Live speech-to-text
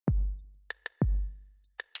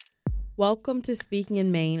Welcome to Speaking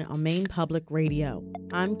in Maine on Maine Public Radio.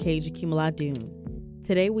 I'm Kaja Kumaladoon.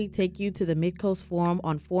 Today we take you to the Midcoast Forum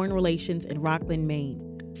on Foreign Relations in Rockland,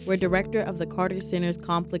 Maine, where Director of the Carter Center's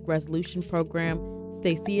Conflict Resolution Program,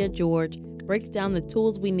 Stacia George, breaks down the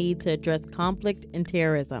tools we need to address conflict and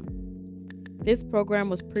terrorism. This program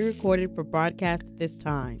was pre-recorded for broadcast at this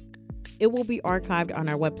time. It will be archived on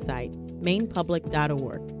our website,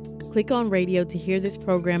 mainepublic.org. Click on radio to hear this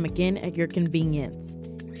program again at your convenience,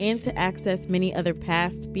 and to access many other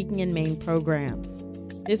past Speaking in Maine programs.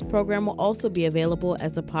 This program will also be available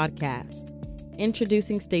as a podcast.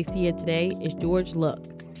 Introducing Stacia today is George Look,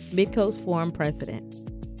 Midcoast Forum President.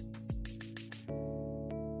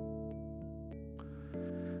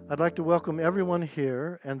 I'd like to welcome everyone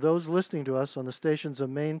here and those listening to us on the stations of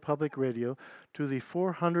Maine Public Radio to the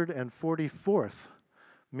 444th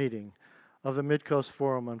meeting of the Midcoast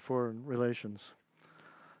Forum on Foreign Relations.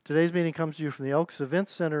 Today's meeting comes to you from the Elks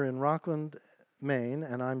Events Center in Rockland, Maine,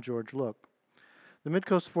 and I'm George Look. The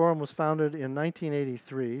Midcoast Forum was founded in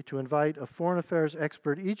 1983 to invite a foreign affairs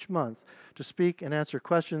expert each month to speak and answer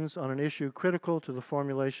questions on an issue critical to the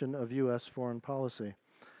formulation of U.S. foreign policy.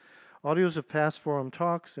 Audios of past forum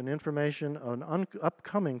talks and information on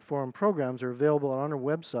upcoming forum programs are available on our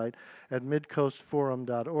website at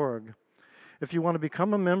midcoastforum.org. If you want to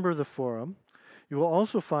become a member of the forum, you will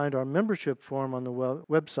also find our membership form on the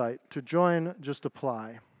website. To join, just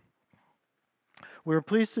apply. We are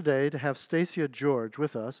pleased today to have Stacia George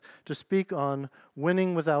with us to speak on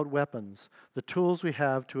Winning Without Weapons, the tools we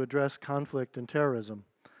have to address conflict and terrorism.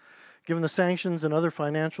 Given the sanctions and other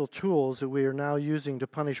financial tools that we are now using to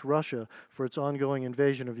punish Russia for its ongoing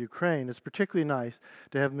invasion of Ukraine, it's particularly nice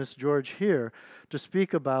to have Ms. George here to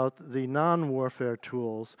speak about the non-warfare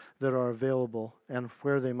tools that are available and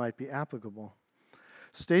where they might be applicable.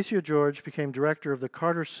 Stacia George became director of the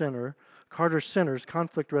Carter Center's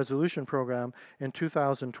Conflict Resolution Program in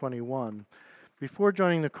 2021. Before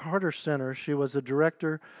joining the Carter Center, she was the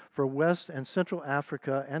director for West and Central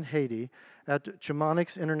Africa and Haiti at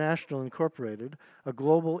Chimonics International Incorporated, a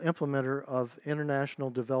global implementer of international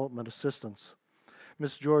development assistance.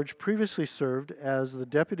 Ms. George previously served as the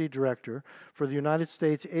deputy director for the United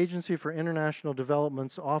States Agency for International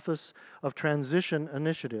Development's Office of Transition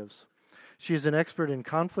Initiatives. She is an expert in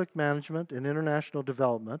conflict management and international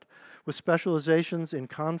development, with specializations in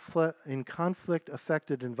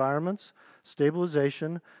conflict-affected environments,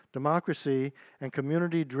 stabilization, democracy, and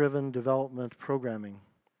community-driven development programming.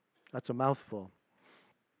 That's a mouthful.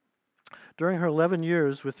 During her 11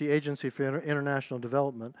 years with the Agency for International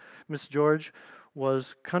Development, Ms. George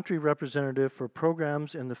was country representative for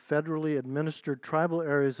programs in the federally administered tribal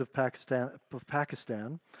areas of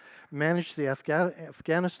Pakistan, managed the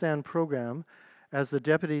Afghanistan program as the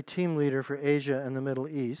deputy team leader for Asia and the Middle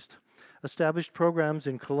East, established programs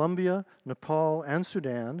in Colombia, Nepal, and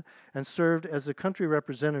Sudan, and served as the country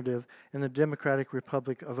representative in the Democratic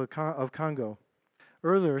Republic of Congo.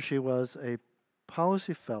 Earlier, she was a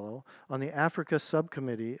policy fellow on the Africa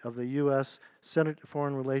Subcommittee of the U.S. Senate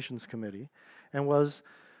Foreign Relations Committee and was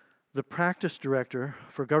the practice director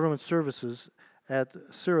for government services at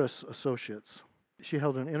Cirrus Associates. She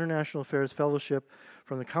held an International Affairs Fellowship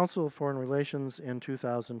from the Council of Foreign Relations in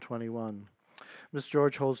 2021. Ms.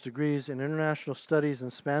 George holds degrees in International Studies in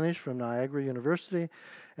Spanish from Niagara University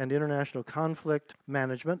and International Conflict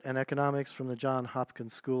Management and Economics from the Johns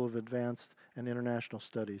Hopkins School of Advanced and International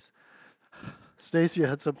Studies.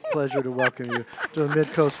 Stacia, it's a pleasure to welcome you to the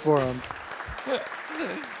Midcoast Forum.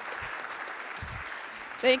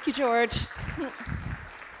 Thank you, George.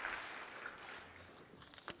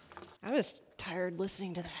 I was tired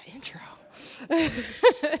listening to that intro.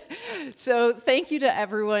 So thank you to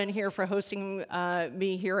everyone here for hosting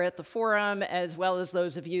me here at the forum, as well as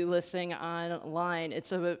those of you listening online.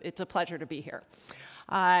 It's a pleasure to be here.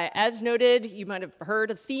 As noted, you might have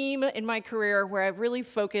heard a theme in my career where I've really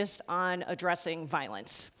focused on addressing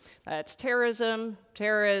violence. That's terrorism,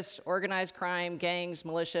 terrorists, organized crime, gangs,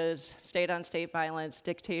 militias, state-on-state violence,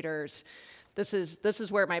 dictators. This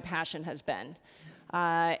is where my passion has been.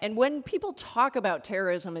 And when people talk about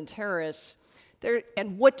terrorism and terrorists,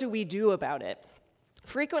 and what do we do about it,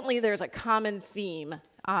 frequently there's a common theme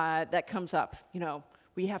that comes up. You know,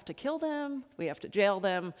 we have to kill them, we have to jail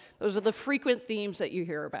them. Those are the frequent themes that you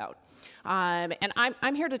hear about. And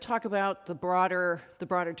I'm here to talk about the broader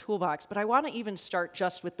toolbox, but I want to even start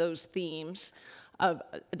just with those themes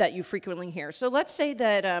that you frequently hear. So let's say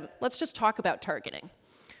that, let's just talk about targeting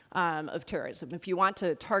of terrorism. If you want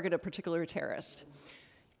to target a particular terrorist,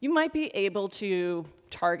 you might be able to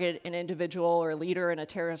target an individual or leader in a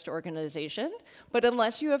terrorist organization, but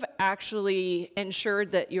unless you have actually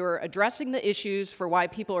ensured that you're addressing the issues for why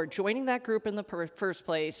people are joining that group in the first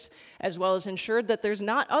place, as well as ensured that there's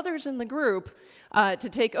not others in the group to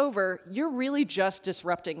take over, you're really just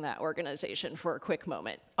disrupting that organization for a quick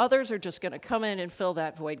moment. Others are just going to come in and fill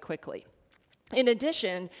that void quickly. In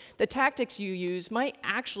addition, the tactics you use might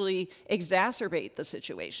actually exacerbate the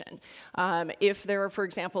situation. If there are, for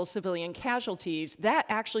example, civilian casualties, that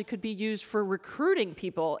actually could be used for recruiting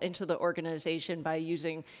people into the organization by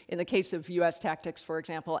using, in the case of US tactics, for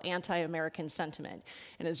example, anti-American sentiment.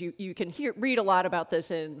 And as you can read a lot about this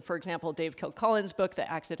in, for example, Dave Kilcullen's book, The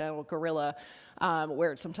Accidental Guerrilla,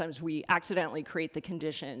 where sometimes we accidentally create the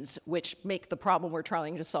conditions which make the problem we're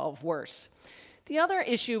trying to solve worse. The other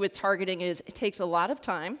issue with targeting is it takes a lot of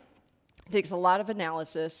time, it takes a lot of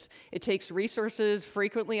analysis, it takes resources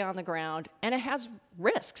frequently on the ground, and it has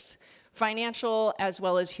risks, financial as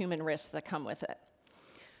well as human risks that come with it.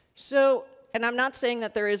 So, and I'm not saying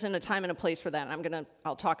that there isn't a time and a place for that.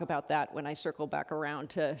 I'll talk about that when I circle back around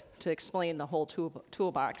to explain the whole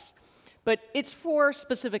toolbox. But it's for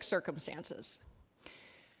specific circumstances.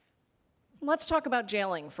 Let's talk about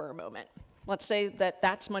jailing for a moment. Let's say that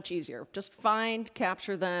that's much easier. Just find,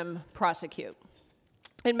 capture them, prosecute.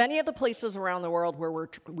 In many of the places around the world where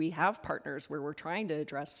we have partners where we're trying to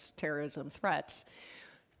address terrorism threats,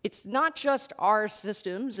 it's not just our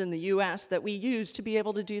systems in the US that we use to be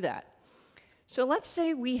able to do that. So let's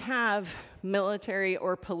say we have military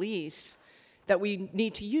or police that we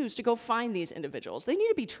need to use to go find these individuals. They need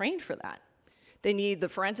to be trained for that. They need the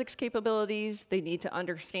forensics capabilities. They need to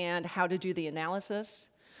understand how to do the analysis.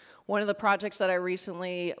 One of the projects that I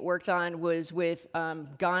recently worked on was with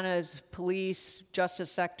Ghana's police,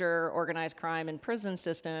 justice sector, organized crime, and prison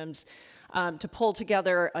systems to pull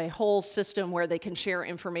together a whole system where they can share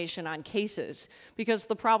information on cases. Because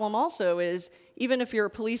the problem also is, even if you're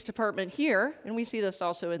a police department here, and we see this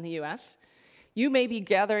also in the US, you may be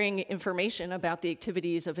gathering information about the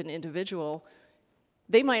activities of an individual.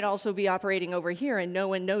 They might also be operating over here and no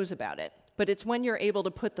one knows about it. But it's when you're able to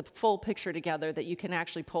put the full picture together that you can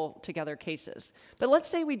actually pull together cases. But let's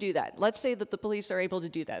say we do that. Let's say that the police are able to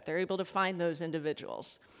do that. They're able to find those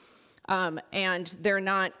individuals. And they're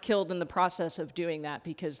not killed in the process of doing that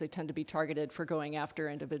because they tend to be targeted for going after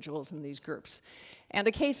individuals in these groups. And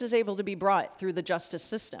a case is able to be brought through the justice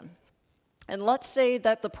system. And let's say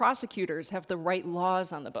that the prosecutors have the right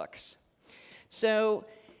laws on the books. So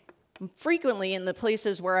frequently in the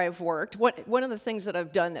places where I've worked, one of the things that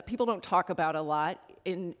I've done that people don't talk about a lot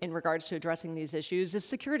in regards to addressing these issues is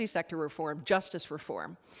security sector reform, justice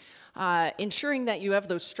reform. Ensuring that you have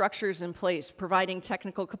those structures in place, providing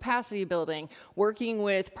technical capacity building, working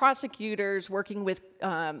with prosecutors, working with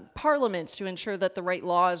parliaments to ensure that the right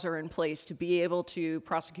laws are in place to be able to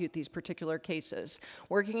prosecute these particular cases,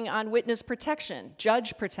 working on witness protection,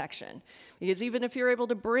 judge protection, because even if you're able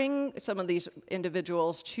to bring some of these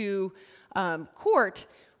individuals to court,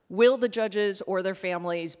 will the judges or their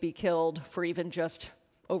families be killed for even just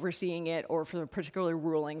overseeing it or for the particular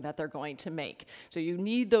ruling that they're going to make? So you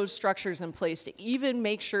need those structures in place to even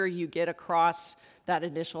make sure you get across that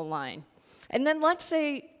initial line. And then let's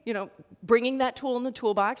say, bringing that tool in the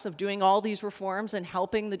toolbox of doing all these reforms and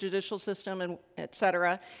helping the judicial system and et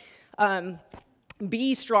cetera,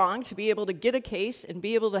 be strong to be able to get a case and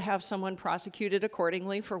be able to have someone prosecuted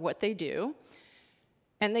accordingly for what they do,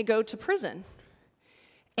 and they go to prison.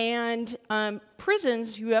 And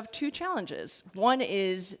prisons, you have two challenges. One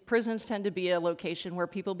is prisons tend to be a location where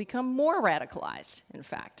people become more radicalized, in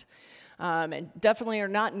fact, and definitely are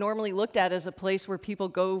not normally looked at as a place where people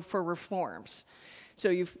go for reforms. So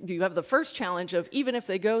you have the first challenge of even if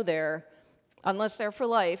they go there, unless they're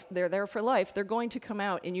there for life, they're going to come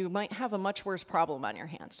out and you might have a much worse problem on your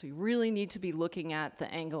hands. So you really need to be looking at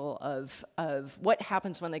the angle of what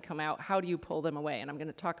happens when they come out, how do you pull them away? And I'm going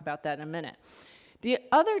to talk about that in a minute. The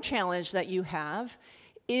other challenge that you have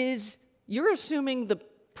is you're assuming the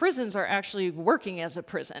prisons are actually working as a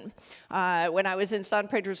prison. When I was in San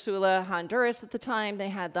Pedro Sula, Honduras at the time, they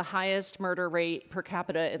had the highest murder rate per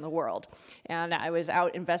capita in the world. And I was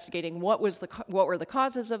out investigating what were the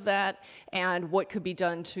causes of that and what could be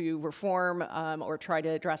done to reform or try to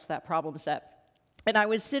address that problem set. And I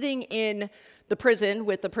was sitting in the prison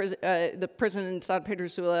with the prison in San Pedro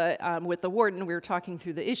Sula with the warden. We were talking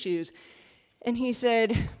through the issues. And he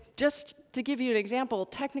said, just to give you an example,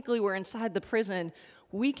 technically we're inside the prison.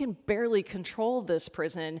 We can barely control this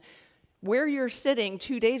prison. Where you're sitting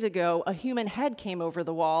 2 days ago, a human head came over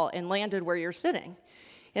the wall and landed where you're sitting.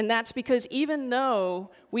 And that's because even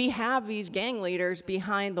though we have these gang leaders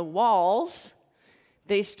behind the walls,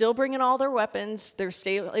 They still bring in all their weapons, they're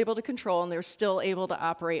still able to control, and they're still able to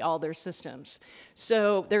operate all their systems.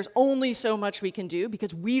 So there's only so much we can do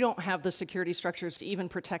because we don't have the security structures to even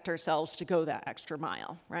protect ourselves to go that extra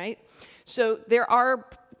mile, right? So there are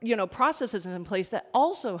processes in place that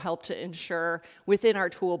also help to ensure within our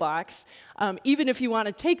toolbox, even if you want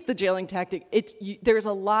to take the jailing tactic, there's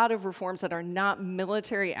a lot of reforms that are not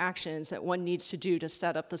military actions that one needs to do to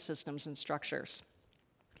set up the systems and structures.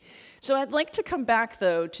 So I'd like to come back,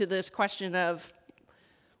 though, to this question of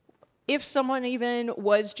if someone even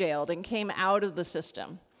was jailed and came out of the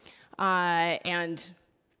system and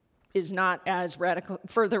is not as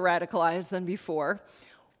further radicalized than before,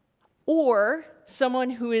 or someone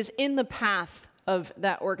who is in the path of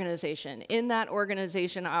that organization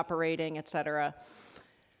operating, et cetera,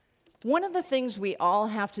 one of the things we all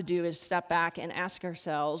have to do is step back and ask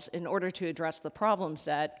ourselves, in order to address the problem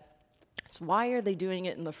set, is why are they doing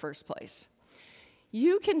it in the first place?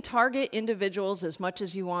 You can target individuals as much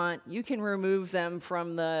as you want. You can remove them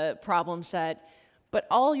from the problem set, but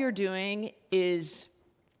all you're doing is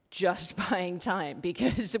just buying time,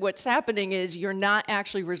 because what's happening is you're not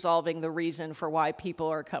actually resolving the reason for why people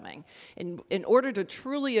are coming. In order to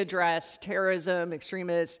truly address terrorism,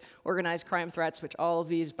 extremists, organized crime threats, which all of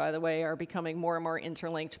these, by the way, are becoming more and more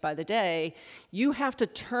interlinked by the day, you have to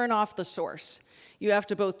turn off the source. You have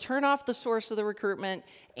to both turn off the source of the recruitment,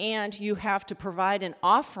 and you have to provide an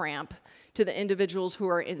off-ramp to the individuals who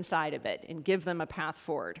are inside of it and give them a path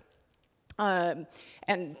forward.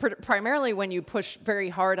 And primarily when you push very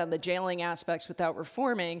hard on the jailing aspects without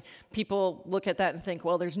reforming, people look at that and think,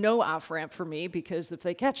 well, there's no off-ramp for me because if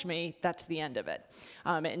they catch me, that's the end of it.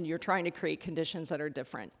 And you're trying to create conditions that are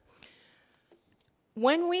different.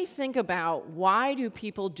 When we think about why do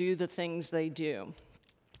people do the things they do,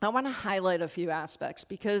 I want to highlight a few aspects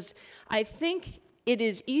because I think it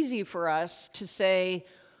is easy for us to say,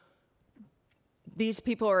 these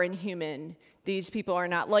people are inhuman, these people are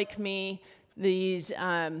not like me, these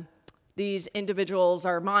individuals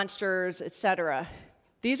are monsters, etc.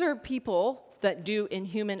 These are people that do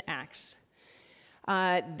inhuman acts.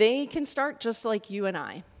 They can start just like you and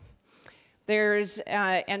I.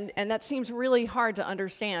 And that seems really hard to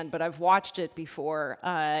understand, but I've watched it before,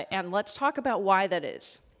 and let's talk about why that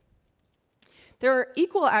is.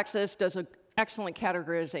 Equal Access does an excellent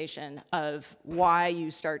categorization of why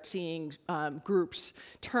you start seeing groups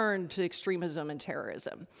turn to extremism and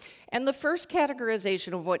terrorism. And the first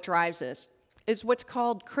categorization of what drives this is what's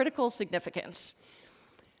called critical significance.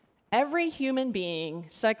 Every human being,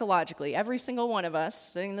 psychologically, every single one of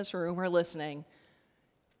us sitting in this room or listening,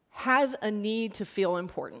 has a need to feel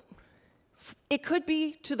important. It could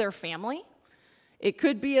be to their family. It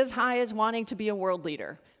could be as high as wanting to be a world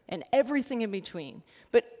leader, and everything in between.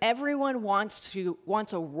 But everyone wants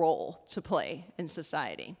a role to play in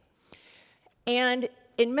society. And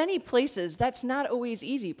in many places, that's not always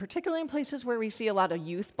easy, particularly in places where we see a lot of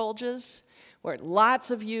youth bulges, where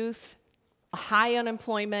lots of youth, high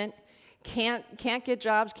unemployment, can't get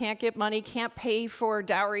jobs, can't get money, can't pay for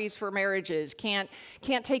dowries for marriages, can't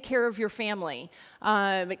take care of your family,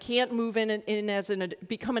 can't move in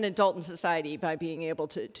become an adult in society by being able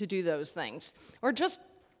to do those things, or just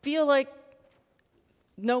feel like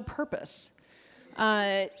no purpose.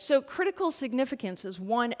 So critical significance is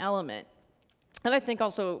one element, and I think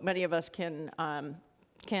also many of us can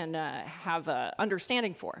have an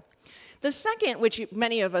understanding for. The second, which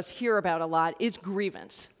many of us hear about a lot, is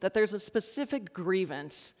grievance, that there's a specific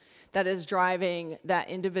grievance that is driving that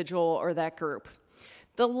individual or that group.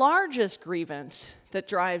 The largest grievance that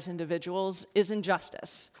drives individuals is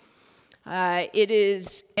injustice. Fatali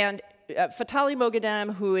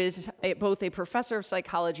Moghadam, who is both a professor of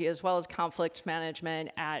psychology as well as conflict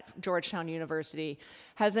management at Georgetown University,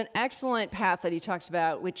 has an excellent path that he talks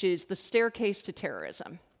about, which is the staircase to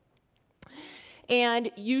terrorism.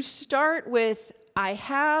 And you start with, I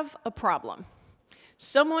have a problem.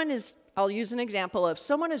 I'll use an example of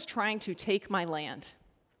someone is trying to take my land.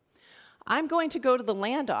 I'm going to go to the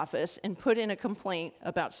land office and put in a complaint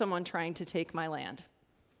about someone trying to take my land.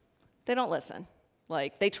 They don't listen.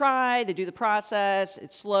 They try, they do the process,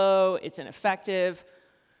 it's slow, it's ineffective.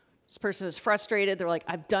 This person is frustrated, they're like,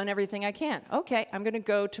 I've done everything I can. Okay, I'm gonna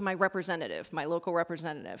go to my representative, my local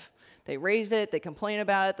representative. They raise it, they complain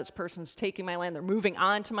about it, this person's taking my land, they're moving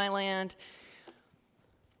on to my land.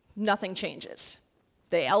 Nothing changes.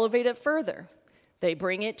 They elevate it further. They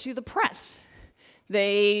bring it to the press.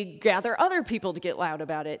 They gather other people to get loud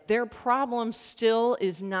about it. Their problem still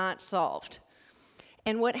is not solved.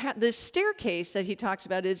 And this staircase that he talks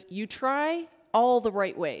about is you try all the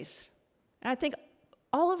right ways. And I think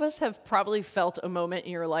all of us have probably felt a moment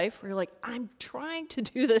in your life where you're like, I'm trying to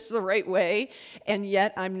do this the right way, and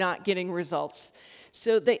yet I'm not getting results.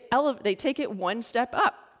 So they take it one step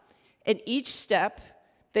up, and each step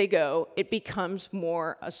they go, it becomes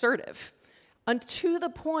more assertive, unto the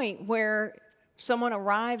point where someone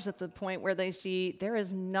arrives at the point where they see there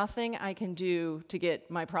is nothing I can do to get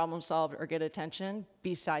my problem solved or get attention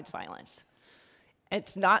besides violence.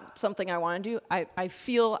 It's not something I want to do. I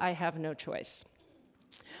feel I have no choice.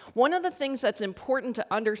 One of the things that's important to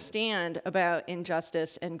understand about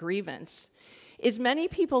injustice and grievance is many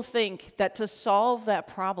people think that to solve that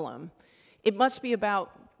problem, it must be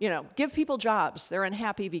about, give people jobs. They're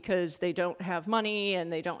unhappy because they don't have money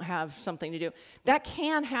and they don't have something to do. That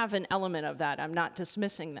can have an element of that. I'm not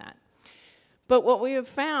dismissing that. But what we have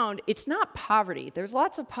found, it's not poverty. There's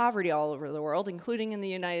lots of poverty all over the world, including in the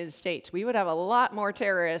United States. We would have a lot more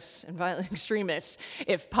terrorists and violent extremists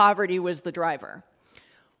if poverty was the driver.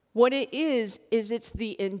 What it is it's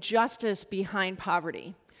the injustice behind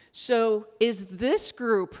poverty. So is this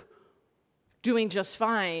group doing just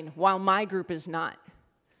fine while my group is not?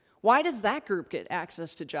 Why does that group get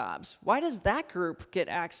access to jobs? Why does that group get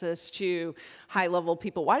access to high-level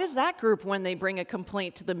people? Why does that group, when they bring a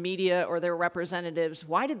complaint to the media or their representatives,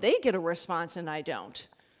 why did they get a response and I don't?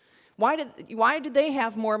 Why did they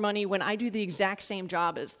have more money when I do the exact same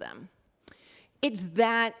job as them? It's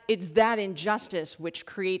that injustice which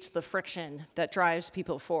creates the friction that drives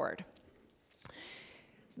people forward.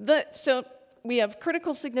 So we have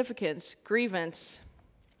critical significance, grievance,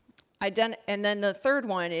 and then the third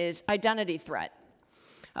one is identity threat.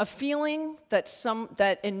 A feeling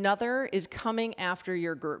that another is coming after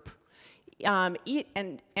your group. And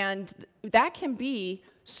that can be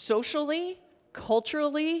socially,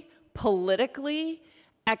 culturally, politically,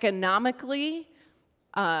 economically,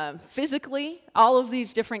 physically, all of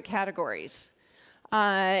these different categories.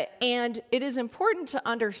 And it is important to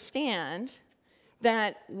understand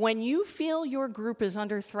that when you feel your group is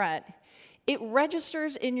under threat, it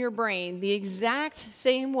registers in your brain the exact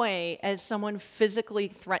same way as someone physically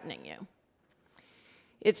threatening you.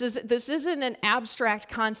 This isn't an abstract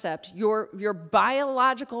concept. Your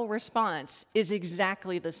biological response is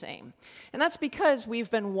exactly the same. And that's because we've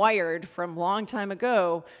been wired from a long time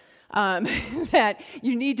ago that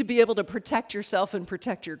you need to be able to protect yourself and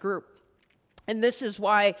protect your group. And this is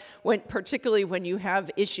why, particularly when you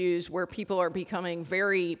have issues where people are becoming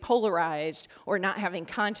very polarized or not having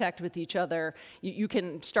contact with each other, you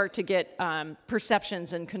can start to get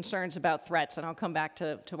perceptions and concerns about threats, and I'll come back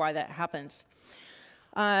to why that happens.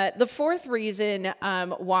 The fourth reason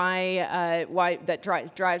why that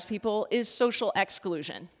drives people is social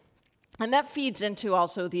exclusion. And that feeds into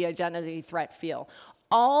also the identity threat feel.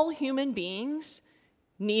 All human beings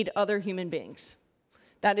need other human beings.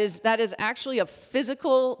 That is actually a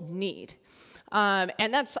physical need.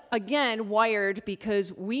 And that's, again, wired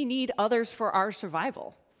because we need others for our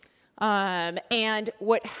survival. And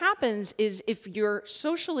what happens is if you're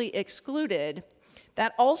socially excluded,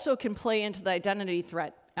 that also can play into the identity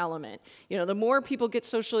threat element. The more people get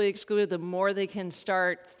socially excluded, the more they can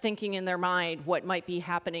start thinking in their mind what might be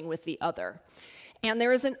happening with the other. And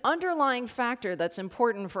there is an underlying factor that's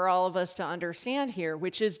important for all of us to understand here,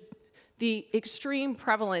 which is the extreme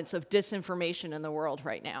prevalence of disinformation in the world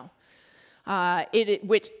right now.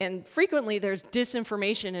 And frequently there's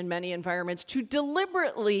disinformation in many environments to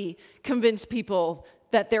deliberately convince people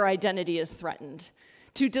that their identity is threatened,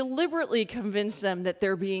 to deliberately convince them that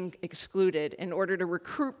they're being excluded in order to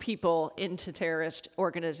recruit people into terrorist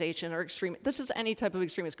organization or extreme. This is any type of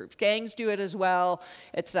extremist groups. Gangs do it as well,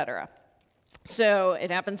 etc. So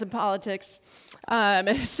it happens in politics.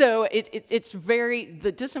 So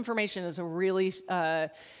the disinformation is a really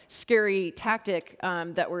scary tactic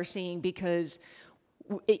that we're seeing because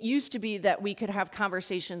it used to be that we could have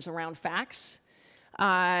conversations around facts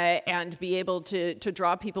and be able to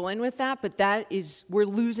draw people in with that, but we're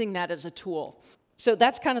losing that as a tool. So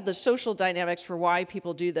that's kind of the social dynamics for why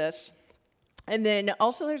people do this. And then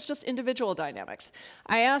also there's just individual dynamics.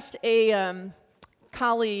 I asked a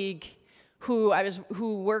colleague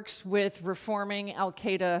who works with reforming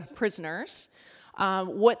Al-Qaeda prisoners,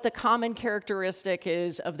 what the common characteristic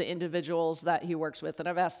is of the individuals that he works with. And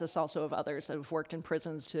I've asked this also of others that have worked in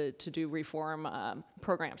prisons to do reform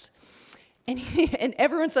programs. And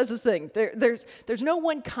everyone says this thing, there's no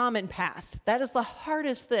one common path. That is the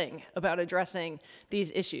hardest thing about addressing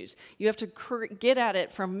these issues. You have to get at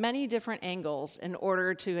it from many different angles in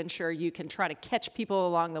order to ensure you can try to catch people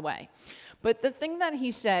along the way. But the thing that he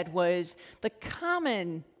said was the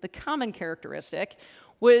common characteristic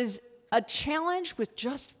was a challenge with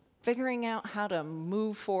just figuring out how to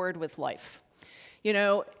move forward with life.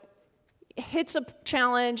 hits a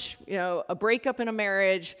challenge, a breakup in a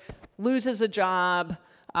marriage, loses a job,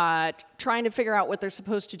 trying to figure out what they're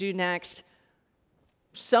supposed to do next.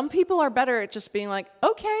 Some people are better at just being like,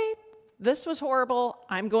 okay, this was horrible,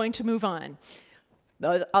 I'm going to move on.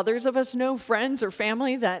 Others of us know friends or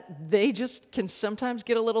family that they just can sometimes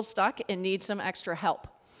get a little stuck and need some extra help.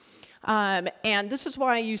 And this is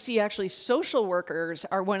why you see actually social workers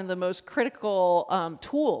are one of the most critical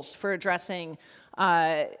tools for addressing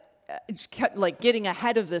getting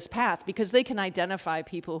ahead of this path, because they can identify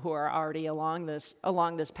people who are already along this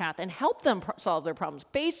path and help them solve their problems,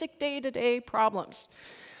 basic day-to-day problems.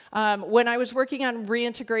 When I was working on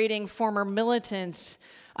reintegrating former militants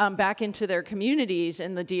back into their communities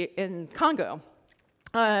in Congo,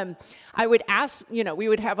 I would ask, we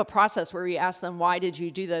would have a process where we asked them, why did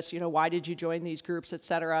you do this? Why did you join these groups, et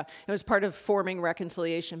cetera? It was part of forming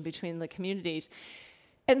reconciliation between the communities.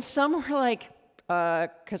 And some were like,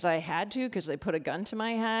 because I had to, because they put a gun to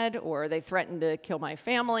my head, or they threatened to kill my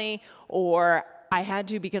family, or I had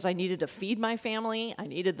to because I needed to feed my family, I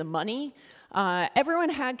needed the money. Everyone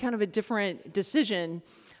had kind of a different decision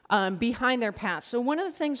behind their path. So one of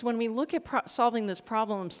the things when we look at solving this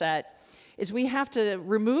problem set is we have to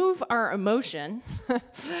remove our emotion.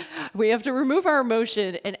 We have to remove our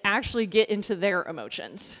emotion and actually get into their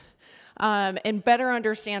emotions. And better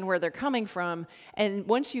understand where they're coming from. And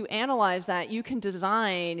once you analyze that, you can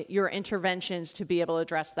design your interventions to be able to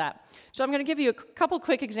address that. So I'm going to give you a couple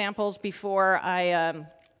quick examples before I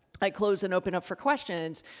close and open up for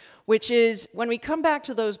questions, which is when we come back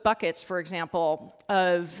to those buckets, for example,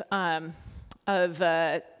 for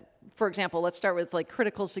example, let's start with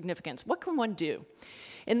critical significance. What can one do?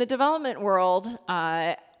 In the development world,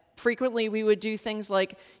 frequently we would do things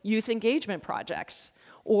like youth engagement projects,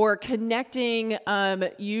 or connecting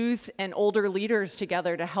youth and older leaders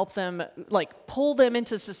together to help them, pull them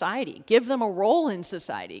into society, give them a role in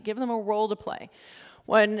society, give them a role to play.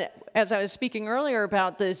 As I was speaking earlier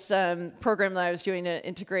about this program that I was doing to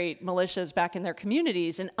integrate militias back in their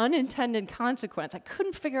communities, an unintended consequence, I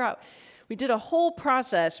couldn't figure out. We did a whole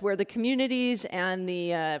process where the communities and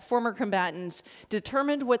the former combatants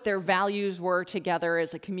determined what their values were together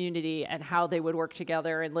as a community and how they would work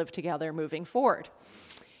together and live together moving forward.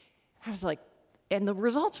 I was like, and the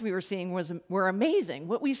results we were seeing were amazing.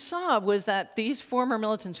 What we saw was that these former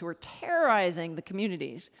militants who were terrorizing the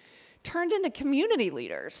communities turned into community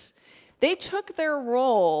leaders. They took their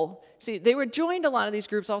role. See, they were joined a lot of these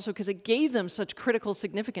groups also because it gave them such critical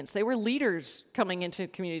significance. They were leaders coming into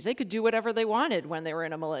communities. They could do whatever they wanted when they were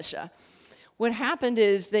in a militia. What happened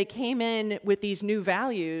is they came in with these new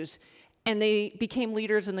values, and they became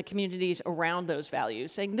leaders in the communities around those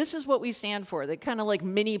values, saying, this is what we stand for. They kind of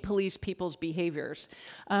mini police people's behaviors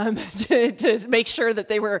to make sure that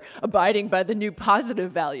they were abiding by the new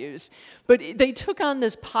positive values. But they took on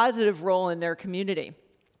this positive role in their community.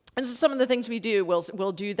 And so some of the things we do,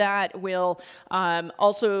 we'll do that. We'll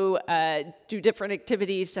also do different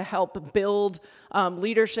activities to help build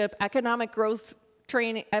leadership. Economic growth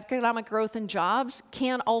and jobs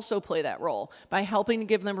can also play that role by helping to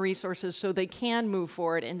give them resources so they can move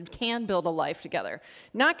forward and can build a life together.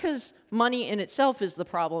 Not because money in itself is the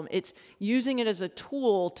problem, it's using it as a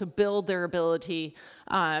tool to build their ability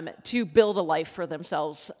to build a life for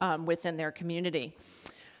themselves within their community.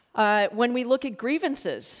 When we look at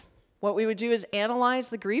grievances, what we would do is analyze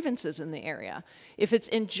the grievances in the area. If it's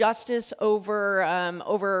injustice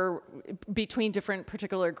over between different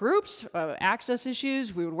particular groups, access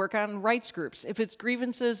issues, we would work on rights groups. If it's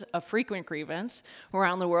grievances, a frequent grievance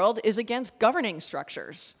around the world is against governing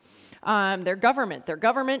structures. Their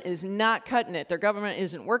government is not cutting it. Their government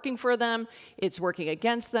isn't working for them. It's working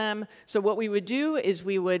against them. So what we would do is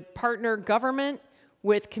we would partner government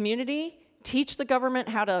with community, teach the government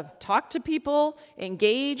how to talk to people,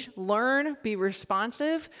 engage, learn, be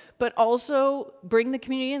responsive, but also bring the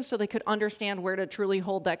community in so they could understand where to truly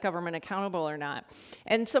hold that government accountable or not.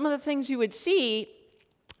 And some of the things you would see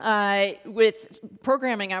with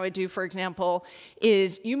programming I would do, for example,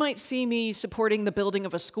 is you might see me supporting the building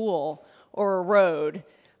of a school or a road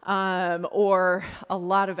or a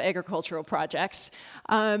lot of agricultural projects,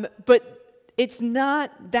 but that's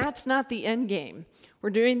not the end game. We're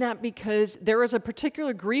doing that because there is a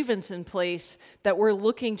particular grievance in place that we're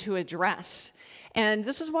looking to address. And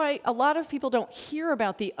this is why a lot of people don't hear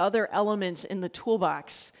about the other elements in the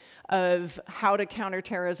toolbox of how to counter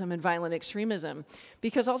terrorism and violent extremism,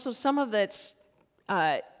 because also some of that's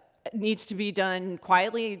needs to be done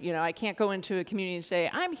quietly. You know, I can't go into a community and say,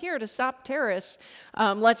 I'm here to stop terrorists,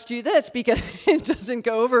 let's do this, because it doesn't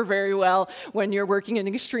go over very well when you're working in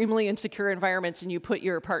extremely insecure environments and you put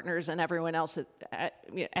your partners and everyone else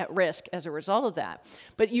at risk as a result of that.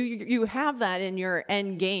 But you have that in your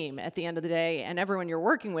end game at the end of the day, and everyone you're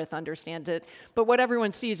working with understands it, but what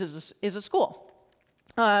everyone sees is a school.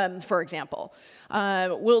 For example,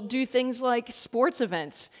 we'll do things like sports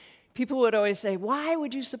events. People would always say, why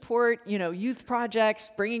would you support, youth projects,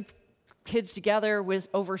 bringing kids together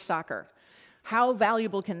over soccer? How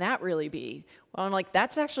valuable can that really be? Well, I'm like,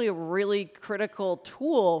 that's actually a really critical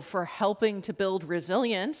tool for helping to build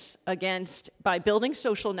resilience by building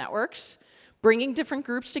social networks, bringing different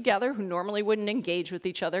groups together who normally wouldn't engage with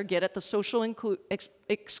each other, get at the social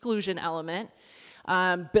exclusion element,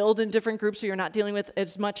 build in different groups so you're not dealing with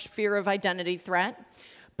as much fear of identity threat.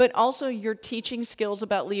 But also you're teaching skills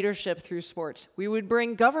about leadership through sports. We would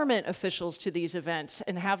bring government officials to these events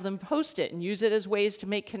and have them post it and use it as ways to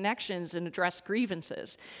make connections and address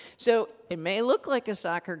grievances. So it may look like a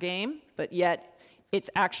soccer game, but yet it's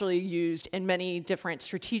actually used in many different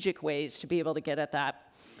strategic ways to be able to get at that.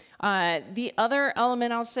 The other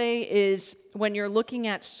element I'll say is when you're looking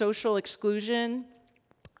at social exclusion,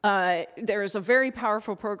 there is a very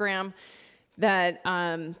powerful program that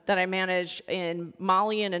I managed in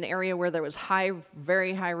Mali, in an area where there was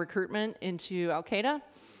very high recruitment into Al-Qaeda,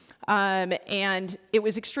 and it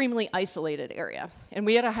was extremely isolated area. And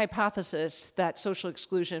we had a hypothesis that social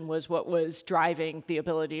exclusion was what was driving the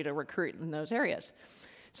ability to recruit in those areas.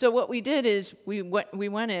 So what we did is we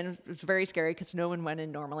went in. It was very scary because no one went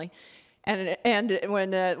in normally. And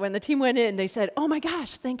when the team went in, they said, "Oh my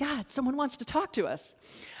gosh, thank God, someone wants to talk to us."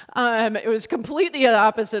 It was completely the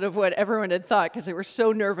opposite of what everyone had thought because they were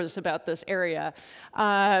so nervous about this area.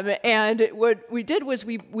 And what we did was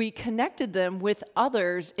we connected them with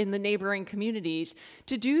others in the neighboring communities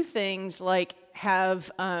to do things like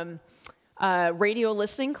have radio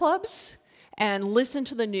listening clubs, and listen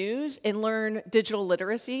to the news and learn digital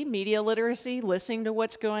literacy, media literacy, listening to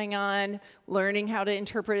what's going on, learning how to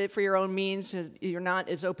interpret it for your own means so you're not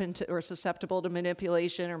as open to or susceptible to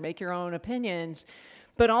manipulation or make your own opinions.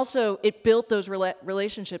 But also, it built those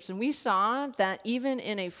relationships. And we saw that even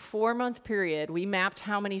in a 4-month period, we mapped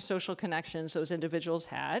how many social connections those individuals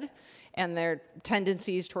had and their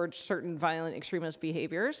tendencies towards certain violent extremist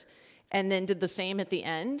behaviors, and then did the same at the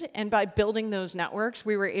end. And by building those networks,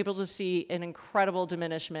 we were able to see an incredible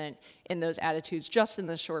diminishment in those attitudes just in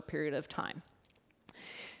this short period of time.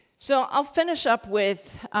 So I'll finish up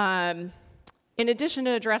with, in addition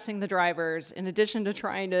to addressing the drivers, in addition to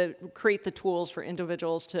trying to create the tools for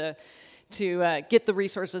individuals to get the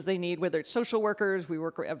resources they need, whether it's social workers,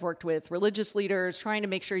 I've worked with religious leaders, trying to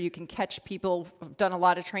make sure you can catch people. I've done a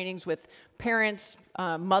lot of trainings with parents,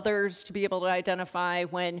 mothers, to be able to identify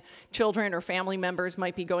when children or family members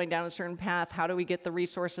might be going down a certain path. How do we get the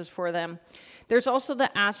resources for them? There's also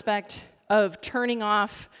the aspect of turning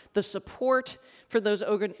off the support for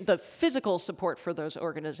the physical support for those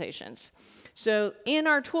organizations. So in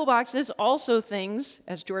our toolbox is also things,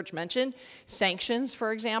 as George mentioned, sanctions,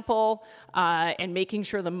 for example, and making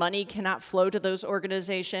sure the money cannot flow to those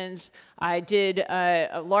organizations. I did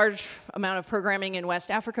a large amount of programming in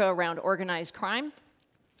West Africa around organized crime.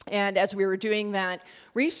 And as we were doing that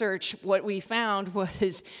research, what we found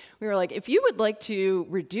was, we were like, if you would like to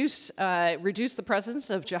reduce the presence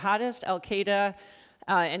of jihadists, Al-Qaeda,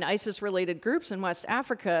 and ISIS-related groups in West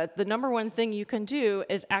Africa, the number one thing you can do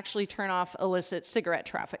is actually turn off illicit cigarette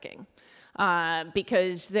trafficking.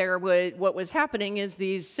 Because what was happening is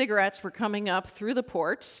these cigarettes were coming up through the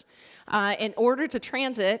ports. In order to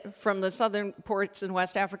transit from the southern ports in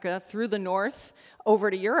West Africa through the north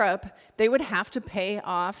over to Europe, they would have to pay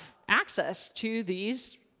off access to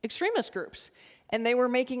these extremist groups. And they were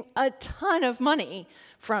making a ton of money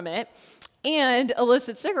from it. And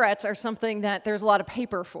illicit cigarettes are something that there's a lot of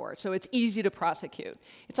paper for, so it's easy to prosecute.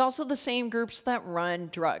 It's also the same groups that run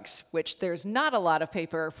drugs, which there's not a lot of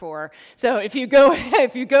paper for. So if you go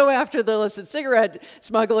after the illicit cigarette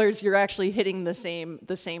smugglers, you're actually hitting the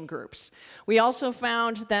same groups. We also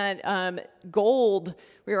found that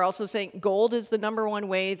we were also saying gold is the number one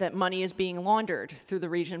way that money is being laundered through the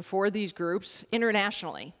region for these groups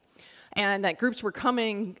internationally. And that groups were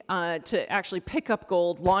coming to actually pick up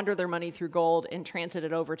gold, launder their money through gold, and transit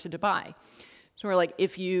it over to Dubai. So we're like,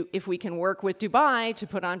 if we can work with Dubai to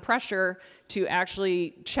put on pressure to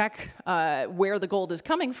actually check where the gold is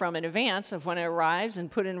coming from in advance of when it arrives and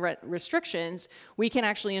put in restrictions, we can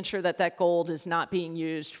actually ensure that that gold is not being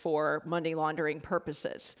used for money laundering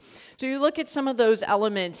purposes. So you look at some of those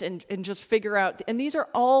elements and just figure out, and these are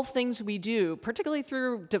all things we do, particularly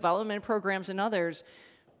through development programs and others,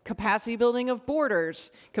 capacity building of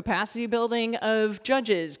borders, capacity building of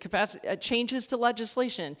judges, changes to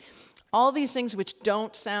legislation. All these things which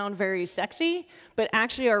don't sound very sexy, but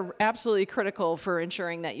actually are absolutely critical for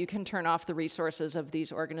ensuring that you can turn off the resources of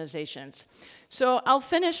these organizations. So I'll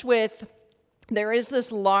finish with, there is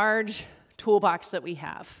this large toolbox that we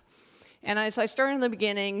have. And as I started in the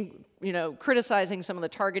beginning, criticizing some of the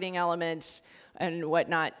targeting elements and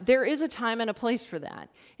whatnot, there is a time and a place for that.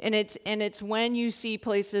 And it's when you see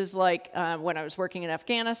places like when I was working in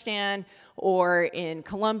Afghanistan or in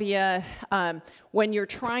Colombia, when you're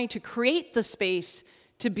trying to create the space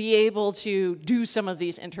to be able to do some of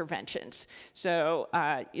these interventions. So,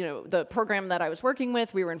 the program that I was working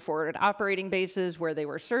with, we were in forward operating bases where they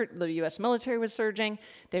were the U.S. military was surging.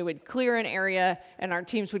 They would clear an area, and our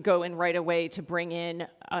teams would go in right away to bring in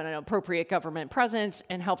an appropriate government presence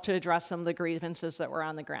and help to address some of the grievances that were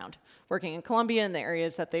on the ground. Working in Colombia in the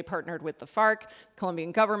areas that they partnered with the FARC, the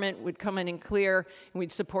Colombian government would come in and clear, and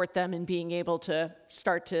we'd support them in being able to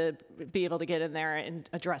start to be able to get in there and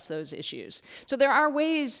address those issues. So there are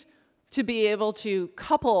ways to be able to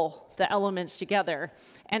couple the elements together,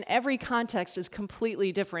 and every context is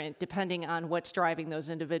completely different depending on what's driving those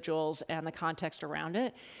individuals and the context around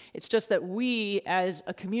it. It's just that we, as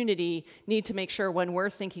a community, need to make sure when we're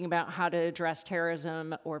thinking about how to address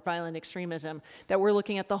terrorism or violent extremism, that we're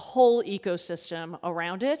looking at the whole ecosystem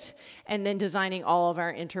around it, and then designing all of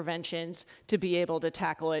our interventions to be able to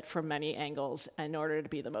tackle it from many angles in order to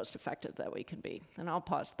be the most effective that we can be. And I'll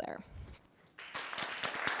pause there.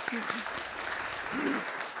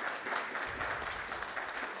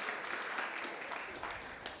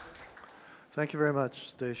 Thank you very much,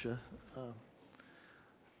 Stacia.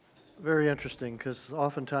 Very interesting, because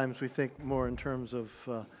oftentimes we think more in terms of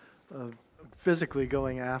physically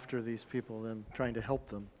going after these people than trying to help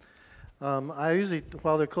them. I usually,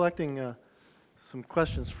 while they're collecting some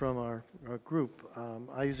questions from our group,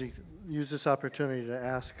 I usually use this opportunity to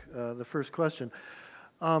ask the first question.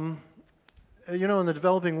 In the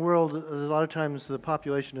developing world, a lot of times the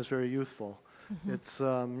population is very youthful. Mm-hmm. It's,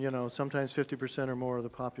 sometimes 50% or more of the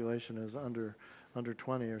population is under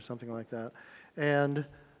 20 or something like that. And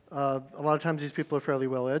a lot of times these people are fairly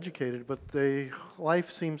well educated, but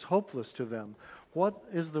life seems hopeless to them. What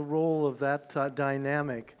is the role of that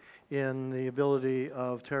dynamic in the ability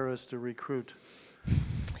of terrorists to recruit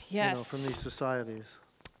from these societies?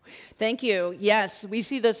 Thank you. Yes, we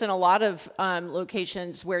see this in a lot of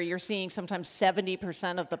locations where you're seeing sometimes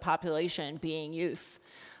 70% of the population being youth.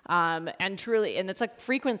 And truly, and it's a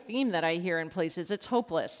frequent theme that I hear in places, it's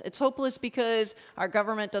hopeless. It's hopeless because our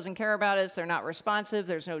government doesn't care about us, they're not responsive,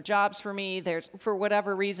 there's no jobs for me, for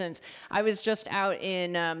whatever reasons. I was just out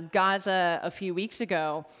in Gaza a few weeks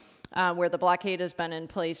ago, where the blockade has been in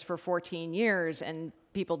place for 14 years, and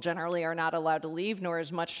people generally are not allowed to leave, nor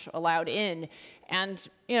as much allowed in. And,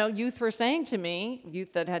 youth were saying to me,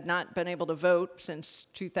 youth that had not been able to vote since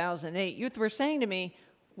 2008, youth were saying to me,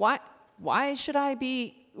 why should I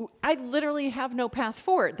literally have no path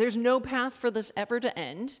forward. There's no path for this ever to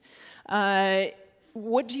end.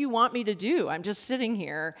 What do you want me to do? I'm just sitting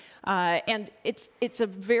here. And it's a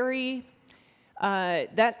very,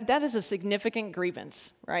 that is a significant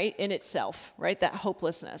grievance, right, in itself, right, that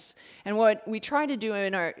hopelessness. And what we try to do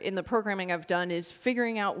in the programming I've done is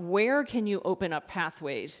figuring out where can you open up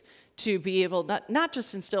pathways to be able, not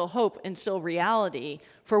just instill hope, instill reality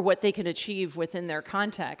for what they can achieve within their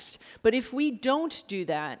context. But if we don't do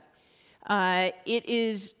that, it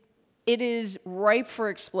is ripe for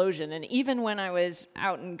explosion. And even when I was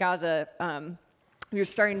out in Gaza, we were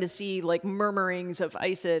starting to see like murmurings of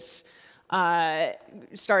ISIS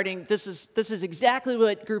starting. This is exactly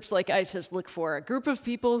what groups like ISIS look for: a group of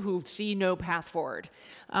people who see no path forward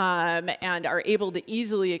and are able to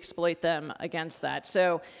easily exploit them against that.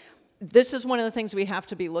 So this is one of the things we have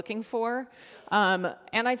to be looking for. And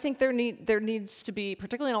I think there needs to be,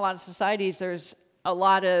 particularly in a lot of societies, there's a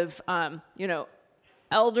lot of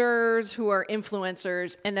elders who are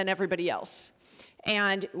influencers, and then everybody else.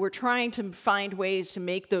 And we're trying to find ways to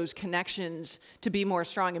make those connections to be more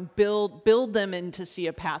strong and build them in to see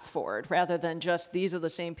a path forward, rather than just these are the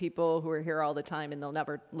same people who are here all the time and they'll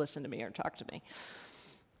never listen to me or talk to me.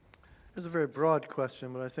 It's a very broad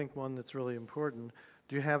question, but I think one that's really important.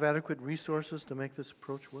 Do you have adequate resources to make this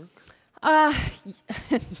approach work?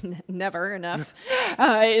 Never enough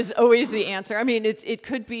is always the answer. I mean, it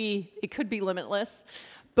could be limitless,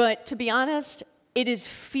 but to be honest, it is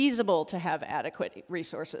feasible to have adequate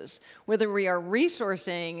resources. Whether we are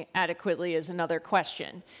resourcing adequately is another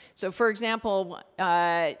question. So for example,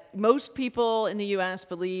 most people in the US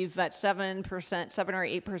believe that 7% or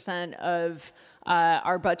 8% of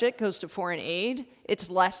our budget goes to foreign aid. It's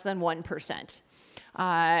less than 1%.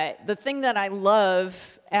 The thing that I love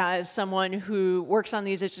as someone who works on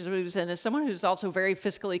these issues and as someone who's also very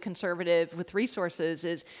fiscally conservative with resources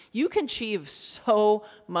is you can achieve so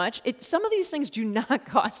much. Some of these things do not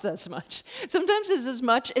cost us much. Sometimes it's as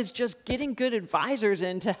much as just getting good advisors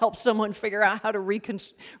in to help someone figure out how to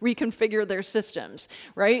reconfigure their systems,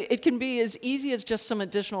 right? It can be as easy as just some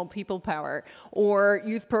additional people power or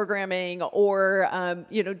youth programming or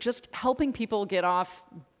just helping people get off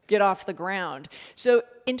the ground. So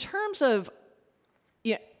in terms of,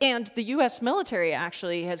 and the US military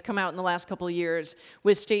actually has come out in the last couple of years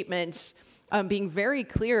with statements being very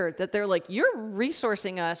clear that they're like, you're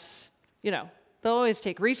resourcing us, they'll always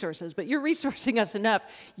take resources, but you're resourcing us enough.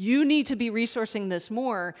 You need to be resourcing this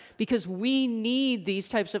more because we need these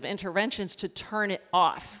types of interventions to turn it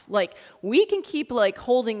off. Like, we can keep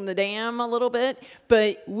holding the dam a little bit,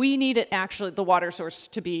 but we need it actually, the water source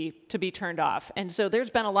to be turned off. And so there's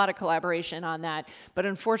been a lot of collaboration on that. But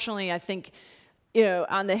unfortunately, I think,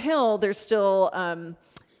 on the Hill, there's still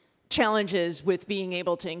challenges with being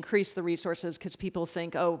able to increase the resources because people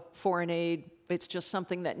think, oh, foreign aid, it's just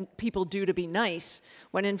something that people do to be nice,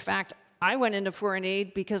 when in fact, I went into foreign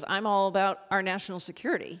aid because I'm all about our national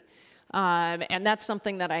security. And that's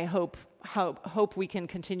something that I hope we can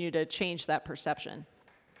continue to change that perception.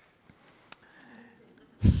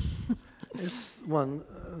 It's one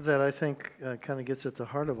that I think kind of gets at the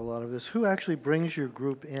heart of a lot of this. Who actually brings your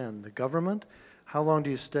group in? The government? How long do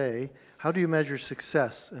you stay? How do you measure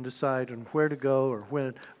success and decide on where to go or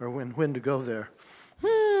when to go there?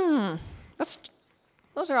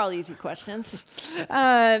 Those are all easy questions.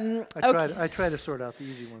 I try to sort out the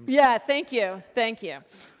easy ones. Yeah, thank you.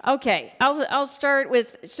 Okay, I'll start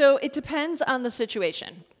with, so it depends on the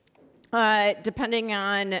situation. Depending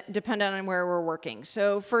on where we're working.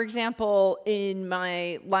 So, for example, in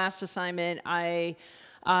my last assignment, I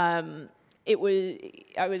was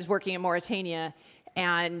working in Mauritania,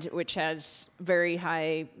 and which has very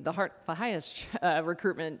high, the highest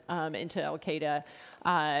recruitment into Al-Qaeda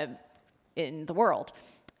in the world.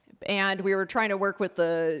 And we were trying to work with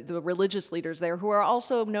the religious leaders there, who are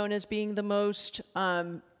also known as being the most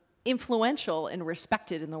influential and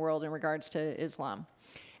respected in the world in regards to Islam.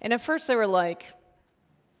 And at first they were like,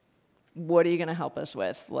 what are you going to help us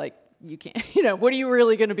with? Like, you can't, what are you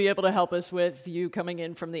really going to be able to help us with, you coming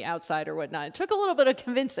in from the outside or whatnot? It took a little bit of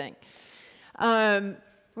convincing. We're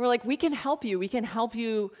like, we can help you. We can help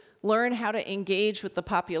you learn how to engage with the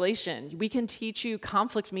population. We can teach you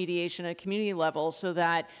conflict mediation at community level so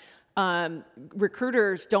that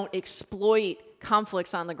recruiters don't exploit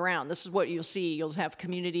conflicts on the ground. This is what you'll see. You'll have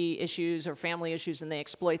community issues or family issues, and they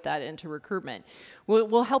exploit that into recruitment.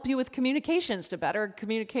 We'll help you with communications to better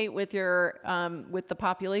communicate with with the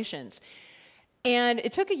populations. And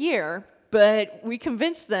it took a year, but we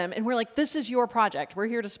convinced them, and we're like, this is your project. We're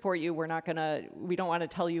here to support you. We don't want to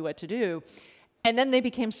tell you what to do. And then they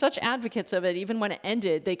became such advocates of it, even when it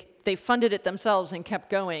ended, they funded it themselves and kept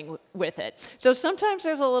going with it. So sometimes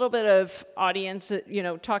there's a little bit of audience,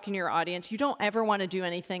 talking to your audience. You don't ever want to do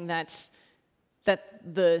anything that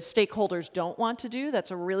the stakeholders don't want to do. That's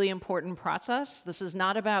a really important process. This is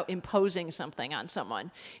not about imposing something on someone.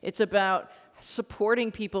 It's about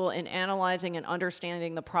supporting people in analyzing and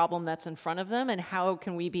understanding the problem that's in front of them and how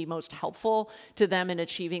can we be most helpful to them in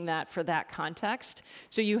achieving that for that context.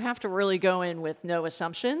 So you have to really go in with no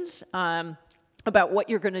assumptions about what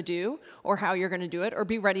you're going to do or how you're going to do it, or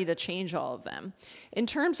be ready to change all of them. In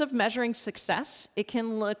terms of measuring success, it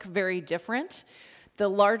can look very different. The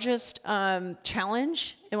largest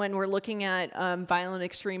challenge when we're looking at violent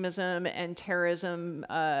extremism and terrorism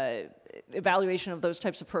evaluation of those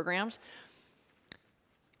types of programs,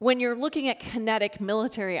 when you're looking at kinetic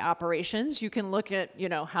military operations, you can look at,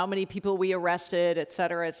 how many people we arrested, et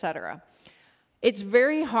cetera, et cetera. It's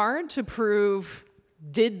very hard to prove,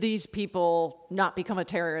 did these people not become a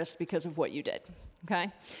terrorist because of what you did,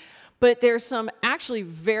 okay? But there's some actually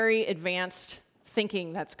very advanced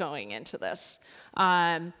thinking that's going into this.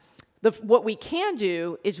 What we can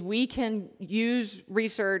do is we can use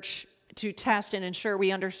research to test and ensure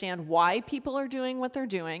we understand why people are doing what they're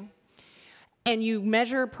doing, and you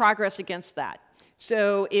measure progress against that.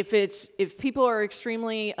 So if people are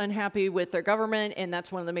extremely unhappy with their government, and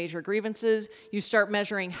that's one of the major grievances, you start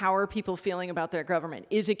measuring how are people feeling about their government.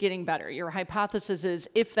 Is it getting better? Your hypothesis is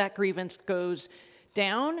if that grievance goes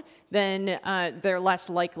down, then they're less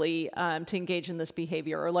likely to engage in this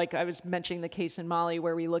behavior. Or like I was mentioning the case in Mali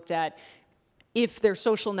where we looked at if their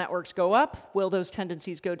social networks go up, will those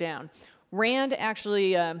tendencies go down? RAND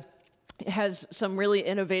actually has some really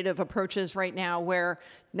innovative approaches right now where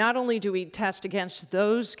not only do we test against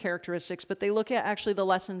those characteristics, but they look at actually the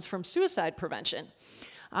lessons from suicide prevention.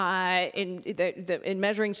 In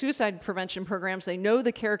measuring suicide prevention programs, they know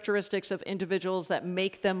the characteristics of individuals that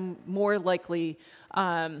make them more likely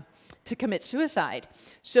to commit suicide.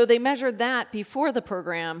 So they measured that before the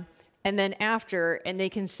program and then after, and they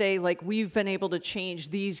can say, like, we've been able to change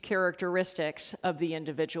these characteristics of the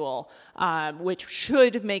individual, which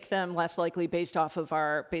should make them less likely based off of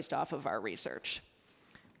our research.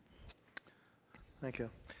 Thank you.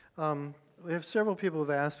 We have several people who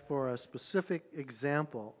have asked for a specific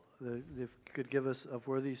example, if you could give us, of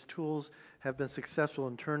where these tools have been successful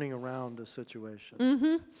in turning around the situation.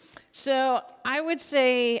 Mm-hmm. So I would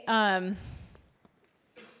say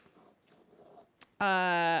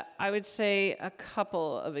a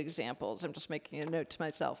couple of examples. I'm just making a note to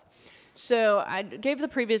myself. So I gave the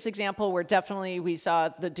previous example where definitely we saw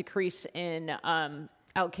the decrease in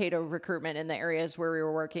Al-Qaeda recruitment in the areas where we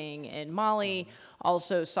were working in Mali,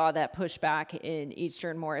 also saw that pushback in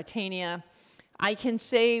eastern Mauritania. I can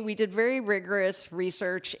say we did very rigorous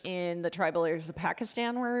research in the tribal areas of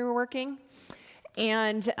Pakistan where we were working,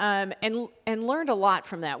 and learned a lot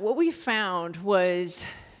from that. What we found was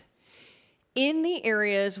in the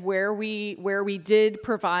areas where we did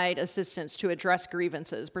provide assistance to address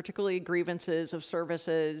grievances, particularly grievances of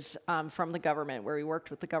services from the government, where we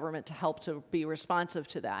worked with the government to help to be responsive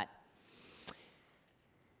to that,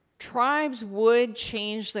 tribes would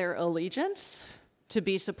change their allegiance to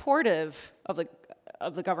be supportive of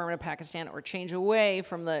the government of Pakistan or change away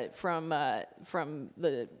from the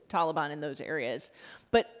Taliban in those areas,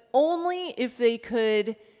 but only if they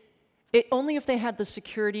had the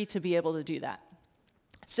security to be able to do that.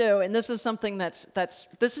 So, and this is something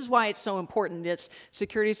this is why it's so important, this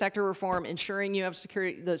security sector reform, ensuring you have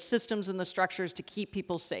security, the systems and the structures to keep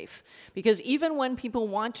people safe. Because even when people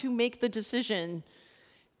want to make the decision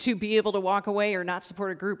to be able to walk away or not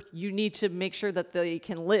support a group, you need to make sure that they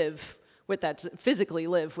can live with that, physically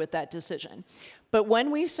live with that decision. But when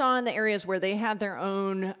we saw in the areas where they had their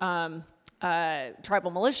own tribal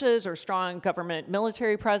militias or strong government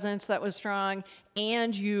military presence that was strong,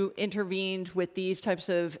 and you intervened with these types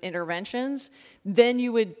of interventions, then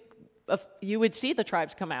you would see the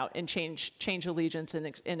tribes come out and change allegiance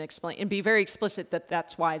and explain and be very explicit that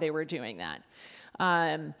that's why they were doing that.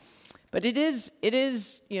 But it is,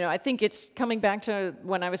 I think it's coming back to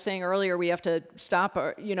when I was saying earlier, we have to stop,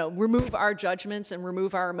 remove our judgments and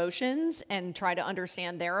remove our emotions and try to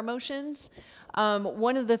understand their emotions.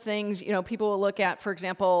 One of the things, people will look at, for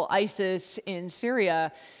example, ISIS in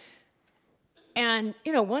Syria, and,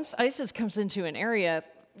 once ISIS comes into an area,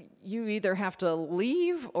 you either have to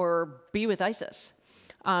leave or be with ISIS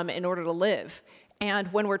in order to live.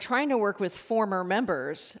 And when we're trying to work with former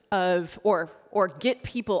members of, or get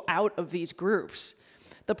people out of these groups,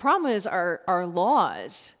 the problem is our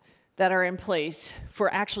laws that are in place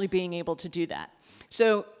for actually being able to do that.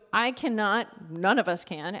 So I cannot, none of us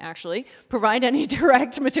can actually, provide any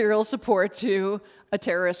direct material support to a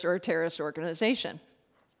terrorist or a terrorist organization.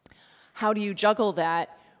 How do you juggle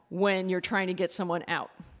that when you're trying to get someone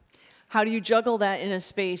out? How do you juggle that in a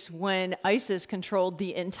space when ISIS controlled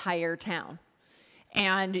the entire town?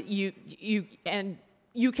 And you can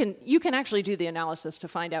actually do the analysis to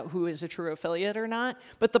find out who is a true affiliate or not.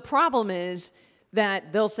 But the problem is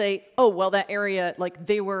that they'll say, oh, well, that area, like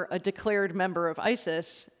they were a declared member of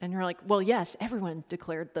ISIS. And you're like, well, yes, everyone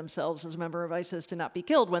declared themselves as a member of ISIS to not be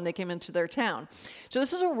killed when they came into their town. So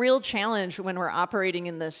this is a real challenge when we're operating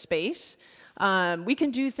in this space. We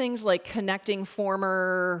can do things like connecting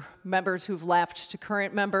former members who've left to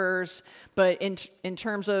current members, but in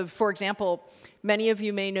terms of, for example, many of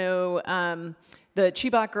you may know the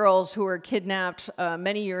Chibok girls who were kidnapped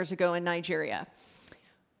many years ago in Nigeria.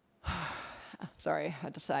 Sorry, I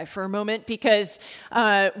had to sigh for a moment because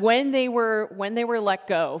when they were let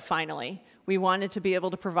go, finally, we wanted to be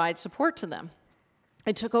able to provide support to them.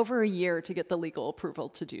 It took over a year to get the legal approval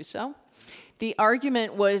to do so. The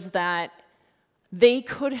argument was that they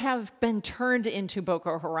could have been turned into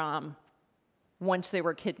Boko Haram once they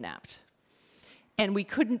were kidnapped. And we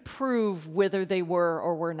couldn't prove whether they were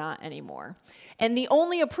or were not anymore. And the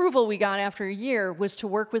only approval we got after a year was to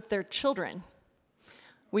work with their children.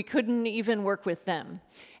 we couldn't even work with them.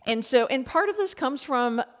 And so, and part of this comes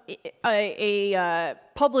from a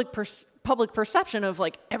public perception of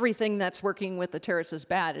like everything that's working with the terrorists is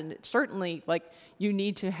bad, and it's certainly like you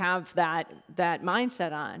need to have that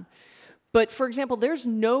mindset on. But for example, there's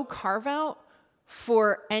no carve out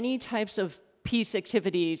for any types of peace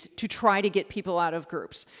activities to try to get people out of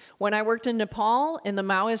groups. When I worked in Nepal and the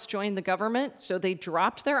Maoists joined the government, so they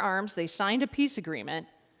dropped their arms, they signed a peace agreement,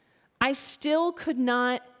 I still could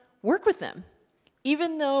not work with them,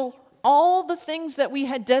 even though all the things that we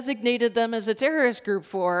had designated them as a terrorist group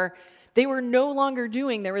for, they were no longer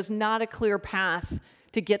doing. There was not a clear path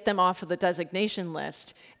to get them off of the designation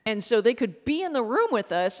list. And so they could be in the room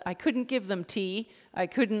with us. I couldn't give them tea. I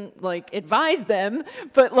couldn't like advise them,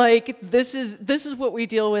 but like this is what we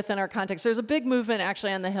deal with in our context. There's a big movement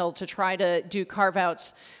actually on the Hill to try to do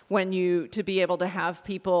carve-outs to be able to have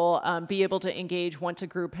people be able to engage once a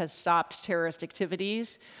group has stopped terrorist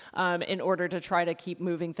activities in order to try to keep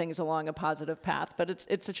moving things along a positive path. But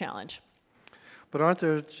it's a challenge. But aren't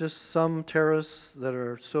there just some terrorists that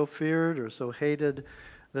are so feared or so hated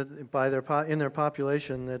that by in their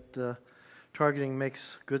population that targeting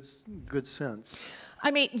makes good sense?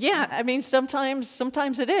 I mean, yeah. I mean,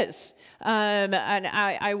 sometimes it is, and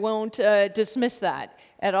I won't dismiss that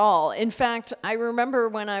at all. In fact, I remember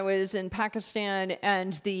when I was in Pakistan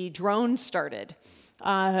and the drone started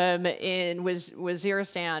in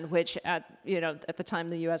Waziristan, which at the time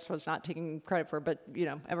the U.S. was not taking credit for, but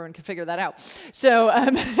everyone can figure that out. So,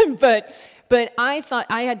 but I thought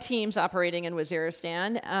I had teams operating in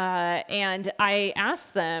Waziristan, and I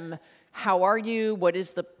asked them, "How are you? What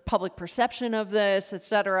is the public perception of this,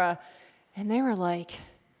 etc.?" And they were like,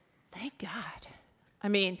 "Thank God. I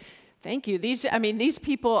mean, thank you. These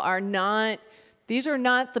people are not. These are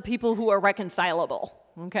not the people who are reconcilable."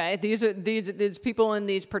 Okay, these people in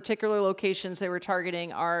these particular locations they were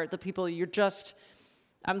targeting are the people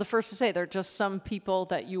I'm the first to say, they're just some people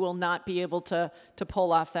that you will not be able to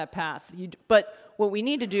pull off that path. But what we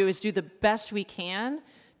need to do is do the best we can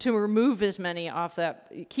to remove as many off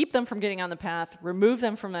that, keep them from getting on the path, remove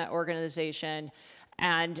them from that organization,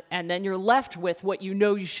 and then you're left with what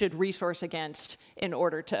you should resource against in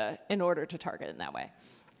order to target in that way.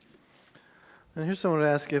 And here's someone to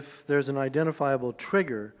ask if there's an identifiable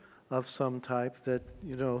trigger of some type that,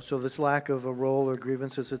 so this lack of a role or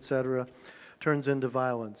grievances, etc., turns into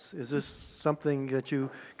violence. Is this something that you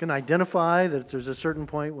can identify, that there's a certain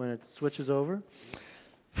point when it switches over?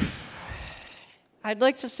 I'd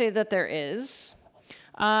like to say that there is.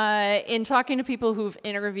 In talking to people who've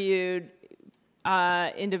interviewed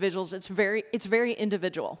individuals, it's very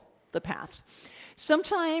individual, the path.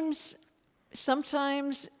 Sometimes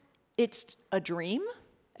it's a dream,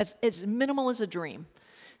 as minimal as a dream,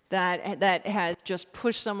 that has just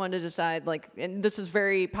pushed someone to decide, and this is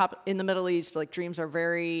very in the Middle East, dreams are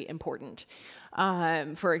very important.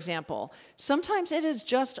 For example, sometimes it is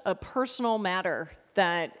just a personal matter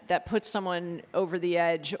that puts someone over the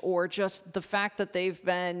edge, or just the fact that they've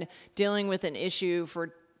been dealing with an issue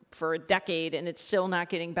for a decade and it's still not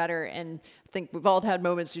getting better. And I think we've all had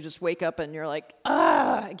moments you just wake up and you're like,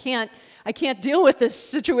 I can't deal with this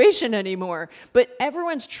situation anymore. But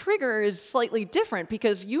everyone's trigger is slightly different,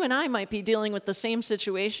 because you and I might be dealing with the same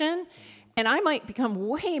situation, and I might become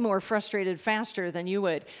way more frustrated faster than you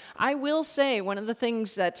would. I will say one of the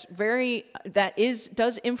things does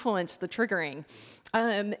influence the triggering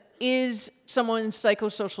is someone's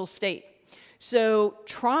psychosocial state. So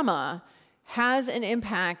trauma has an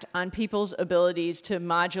impact on people's abilities to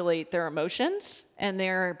modulate their emotions and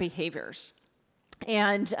their behaviors.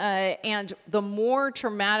 And the more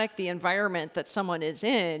traumatic the environment that someone is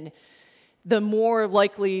in, the more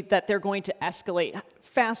likely that they're going to escalate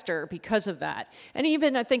faster because of that. And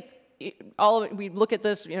even, I think, we look at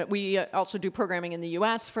this, we also do programming in the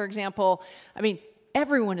US, for example. I mean,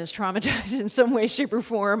 everyone is traumatized in some way, shape, or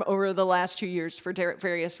form over the last 2 years for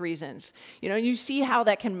various reasons. You see how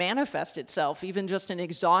that can manifest itself, even just an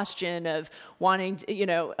exhaustion of wanting,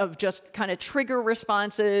 of just kind of trigger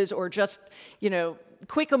responses, or just,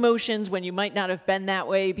 quick emotions when you might not have been that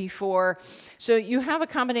way before. So you have a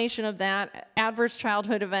combination of that. Adverse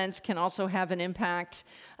childhood events can also have an impact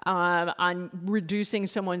on reducing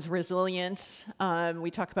someone's resilience. We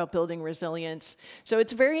talk about building resilience. So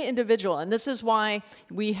it's very individual, and this is why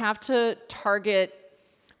we have to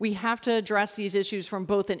address these issues from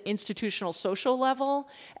both an institutional social level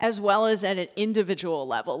as well as at an individual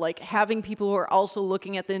level, like having people who are also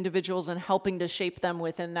looking at the individuals and helping to shape them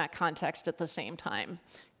within that context at the same time.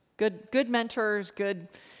 Good mentors, good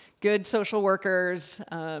social workers,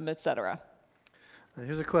 et cetera.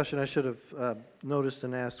 Here's a question I should have noticed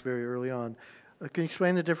and asked very early on. Can you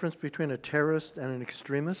explain the difference between a terrorist and an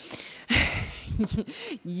extremist?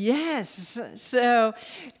 Yes. So,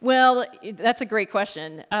 well, that's a great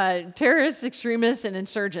question. Terrorists, extremists, and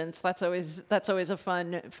insurgents. That's always a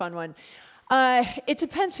fun one. It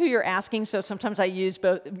depends who you're asking. So sometimes I use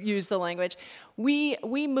the language. We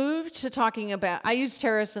moved to talking about. I use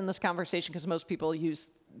terrorists in this conversation because most people use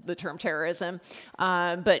the term terrorism,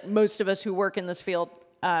 but most of us who work in this field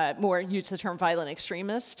more use the term violent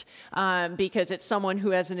extremist because it's someone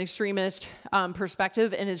who has an extremist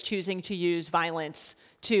perspective and is choosing to use violence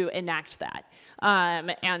to enact that.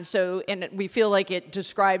 And we feel like it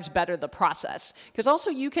describes better the process. Because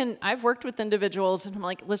also I've worked with individuals and I'm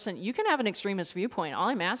like, listen, you can have an extremist viewpoint. All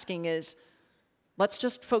I'm asking is, let's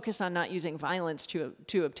just focus on not using violence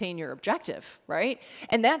to obtain your objective, right?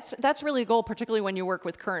 And that's really the goal, particularly when you work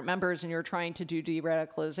with current members and you're trying to do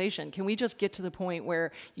de-radicalization. Can we just get to the point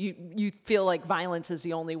where you feel like violence is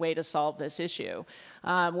the only way to solve this issue?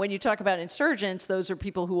 When you talk about insurgents, those are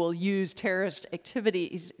people who will use terrorist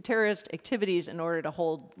activities in order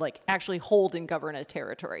to actually hold and govern a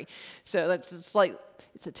territory. So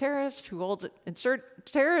it's a terrorist who holds it.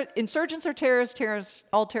 Insurgents are terrorists.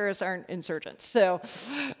 All terrorists aren't insurgents. So,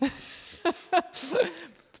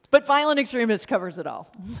 but violent extremists covers it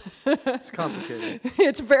all. It's complicated.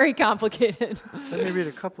 It's very complicated. Let me read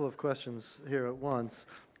a couple of questions here at once,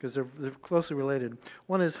 because they're closely related.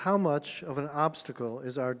 One is, how much of an obstacle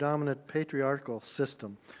is our dominant patriarchal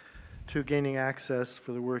system to gaining access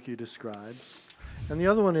for the work you described? And the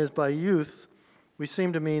other one is, by youth, we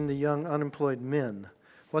seem to mean the young unemployed men.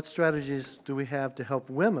 What strategies do we have to help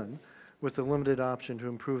women with the limited option to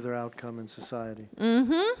improve their outcome in society?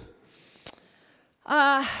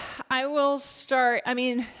 I will start. I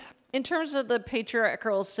mean, in terms of the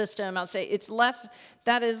patriarchal system, I'll say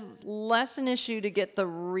that is less an issue to get the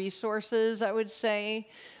resources, I would say,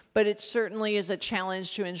 but it certainly is a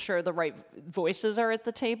challenge to ensure the right voices are at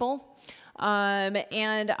the table.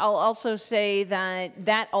 And I'll also say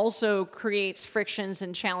that also creates frictions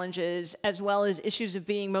and challenges, as well as issues of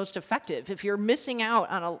being most effective. If you're missing out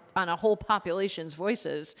on a whole population's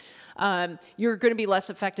voices, you're going to be less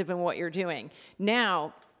effective in what you're doing.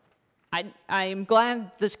 Now, I'm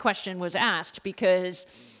glad this question was asked, because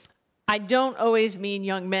I don't always mean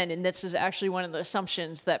young men, and this is actually one of the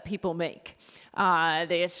assumptions that people make.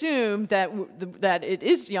 They assume that it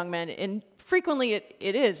is young men, and frequently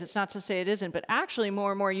it is. It's not to say it isn't, but actually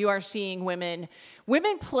more and more you are seeing women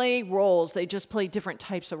play roles. They just play different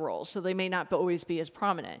types of roles, so they may not always be as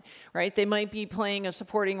prominent, right? They might be playing a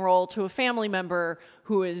supporting role to a family member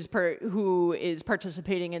who is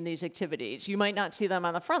participating in these activities. You might not see them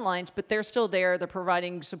on the front lines, but they're still there. They're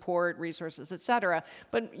providing support, resources, etc.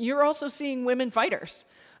 But you're also seeing women fighters,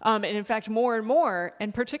 and in fact more and more,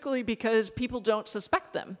 and particularly because people don't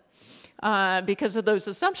suspect them. Because of those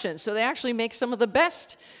assumptions. So they actually make some of the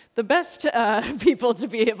best people to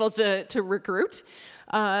be able to recruit.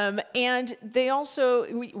 And they also,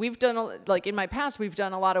 we've done, like in my past, we've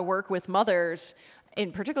done a lot of work with mothers,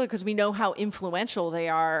 in particular because we know how influential they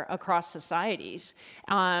are across societies,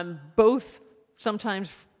 both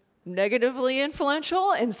sometimes negatively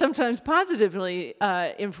influential and sometimes positively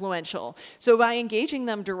influential. So by engaging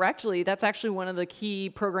them directly, that's actually one of the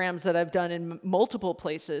key programs that I've done in multiple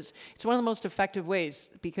places. It's one of the most effective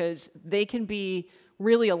ways because they can be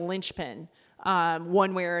really a linchpin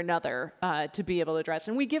one way or another to be able to address.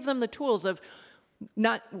 And we give them the tools of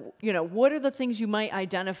what are the things you might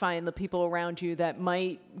identify in the people around you that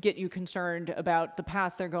might get you concerned about the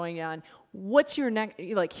path they're going on? What's your next,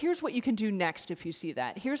 here's what you can do next if you see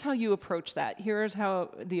that. Here's how you approach that. Here's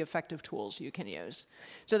how the effective tools you can use.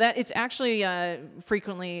 So that it's actually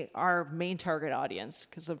frequently our main target audience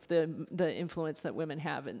because of the influence that women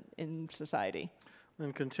have in society.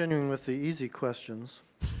 And continuing with the easy questions,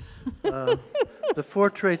 the 4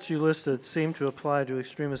 traits you listed seem to apply to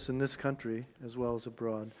extremists in this country as well as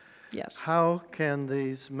abroad. Yes. How can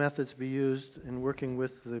these methods be used in working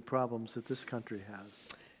with the problems that this country has?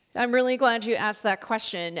 I'm really glad you asked that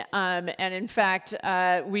question. And in fact,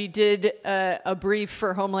 we did a brief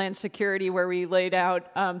for Homeland Security where we laid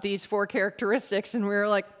out these 4 characteristics, and we were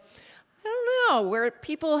like, I don't know, where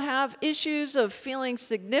people have issues of feeling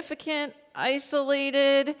significant,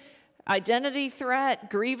 isolated, identity threat,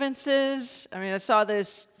 grievances. I mean, I saw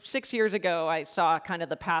this 6 years ago. I saw kind of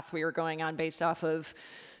the path we were going on based off of,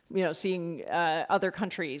 seeing other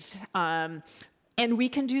countries. And we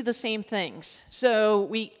can do the same things. So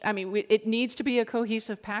it needs to be a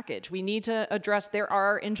cohesive package. We need to address, there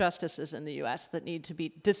are injustices in the U.S. that need to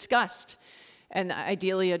be discussed and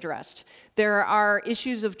ideally addressed. There are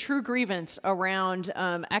issues of true grievance around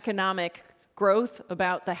economic growth,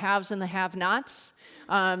 about the haves and the have-nots.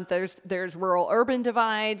 There's rural-urban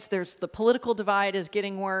divides. There's the political divide is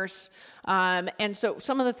getting worse. And so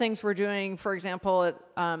some of the things we're doing, for example,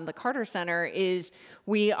 at the Carter Center, is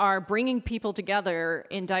we are bringing people together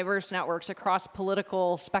in diverse networks across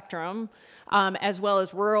political spectrum, as well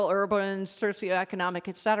as rural, urban, socioeconomic,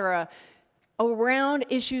 et cetera, around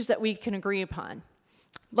issues that we can agree upon.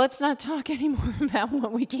 Let's not talk anymore about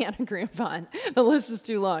what we can't agree upon. The list is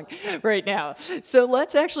too long right now. So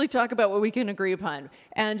let's actually talk about what we can agree upon.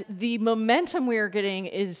 And the momentum we are getting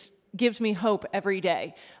gives me hope every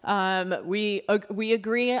day. We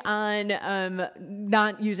agree on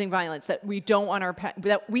not using violence, that we don't want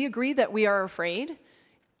that we agree that we are afraid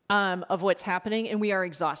of what's happening, and we are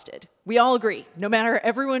exhausted. We all agree, no matter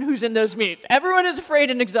everyone who's in those meetings. Everyone is afraid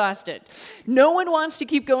and exhausted. No one wants to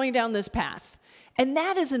keep going down this path. And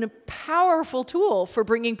that is a powerful tool for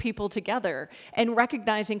bringing people together and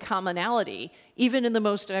recognizing commonality, even in the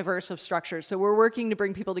most diverse of structures. So we're working to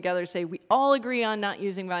bring people together, say we all agree on not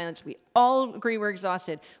using violence, we all agree we're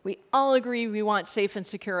exhausted, we all agree we want safe and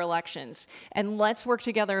secure elections. And let's work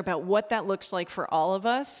together about what that looks like for all of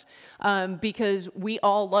us, because we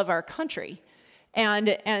all love our country.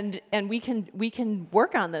 And we can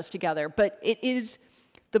work on this together, but it is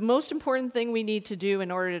the most important thing we need to do in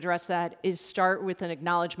order to address that is start with an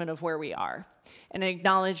acknowledgement of where we are, an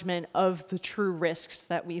acknowledgement of the true risks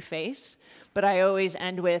that we face. But I always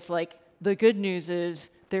end with, like, the good news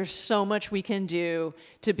is there's so much we can do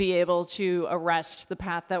to be able to arrest the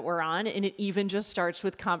path that we're on, and it even just starts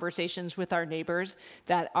with conversations with our neighbors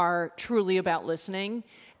that are truly about listening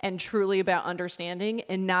and truly about understanding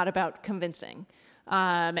and not about convincing.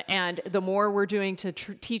 And the more we're doing to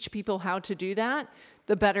teach people how to do that,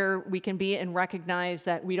 the better we can be and recognize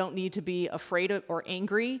that we don't need to be afraid of or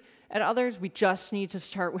angry at others. We just need to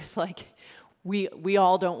start with, like, we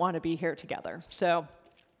all don't want to be here together. So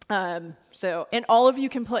and all of you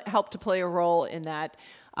can help to play a role in that.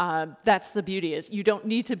 That's the beauty, is you don't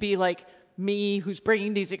need to be like me, who's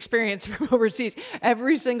bringing these experiences from overseas.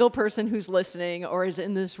 Every single person who's listening or is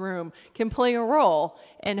in this room can play a role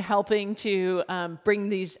in helping to bring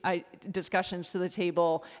these discussions to the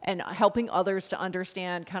table and helping others to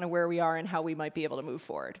understand kind of where we are and how we might be able to move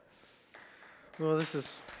forward. Well, this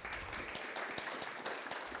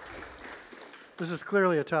is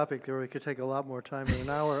clearly a topic where we could take a lot more time in an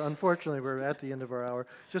hour. Unfortunately, we're at the end of our hour.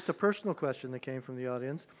 Just a personal question that came from the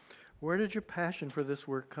audience. Where did your passion for this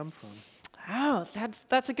work come from? Oh,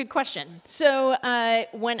 that's a good question. So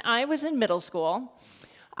when I was in middle school,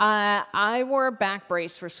 I wore a back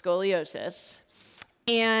brace for scoliosis,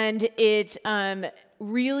 and it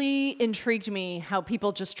really intrigued me how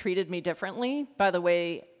people just treated me differently by the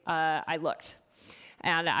way I looked.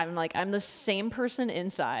 And I'm like, I'm the same person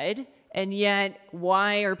inside, and yet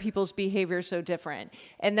why are people's behaviors so different?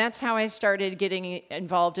 And that's how I started getting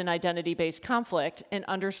involved in identity-based conflict and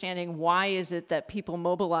understanding why is it that people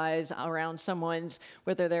mobilize around someone's,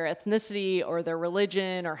 whether their ethnicity or their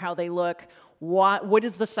religion or how they look. What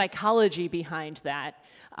is the psychology behind that?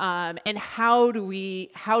 And how do we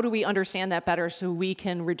understand that better so we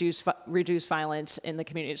can reduce violence in the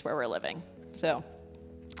communities where we're living? So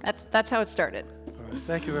that's how it started. All right.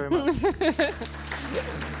 Thank you very much.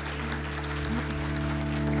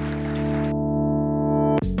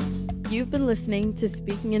 You've been listening to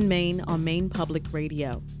Speaking in Maine on Maine Public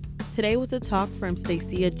Radio. Today was a talk from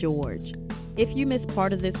Stacia George. If you missed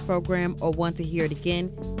part of this program or want to hear it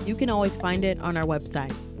again, you can always find it on our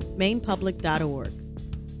website,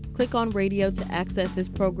 mainepublic.org. Click on radio to access this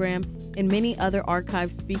program and many other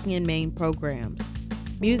archived Speaking in Maine programs.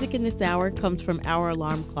 Music in this hour comes from Our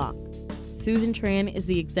Alarm Clock. Susan Tran is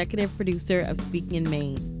the executive producer of Speaking in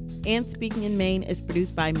Maine, and Speaking in Maine is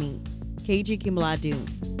produced by me, KG Kimaladoon.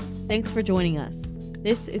 Thanks for joining us.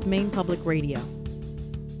 This is Maine Public Radio.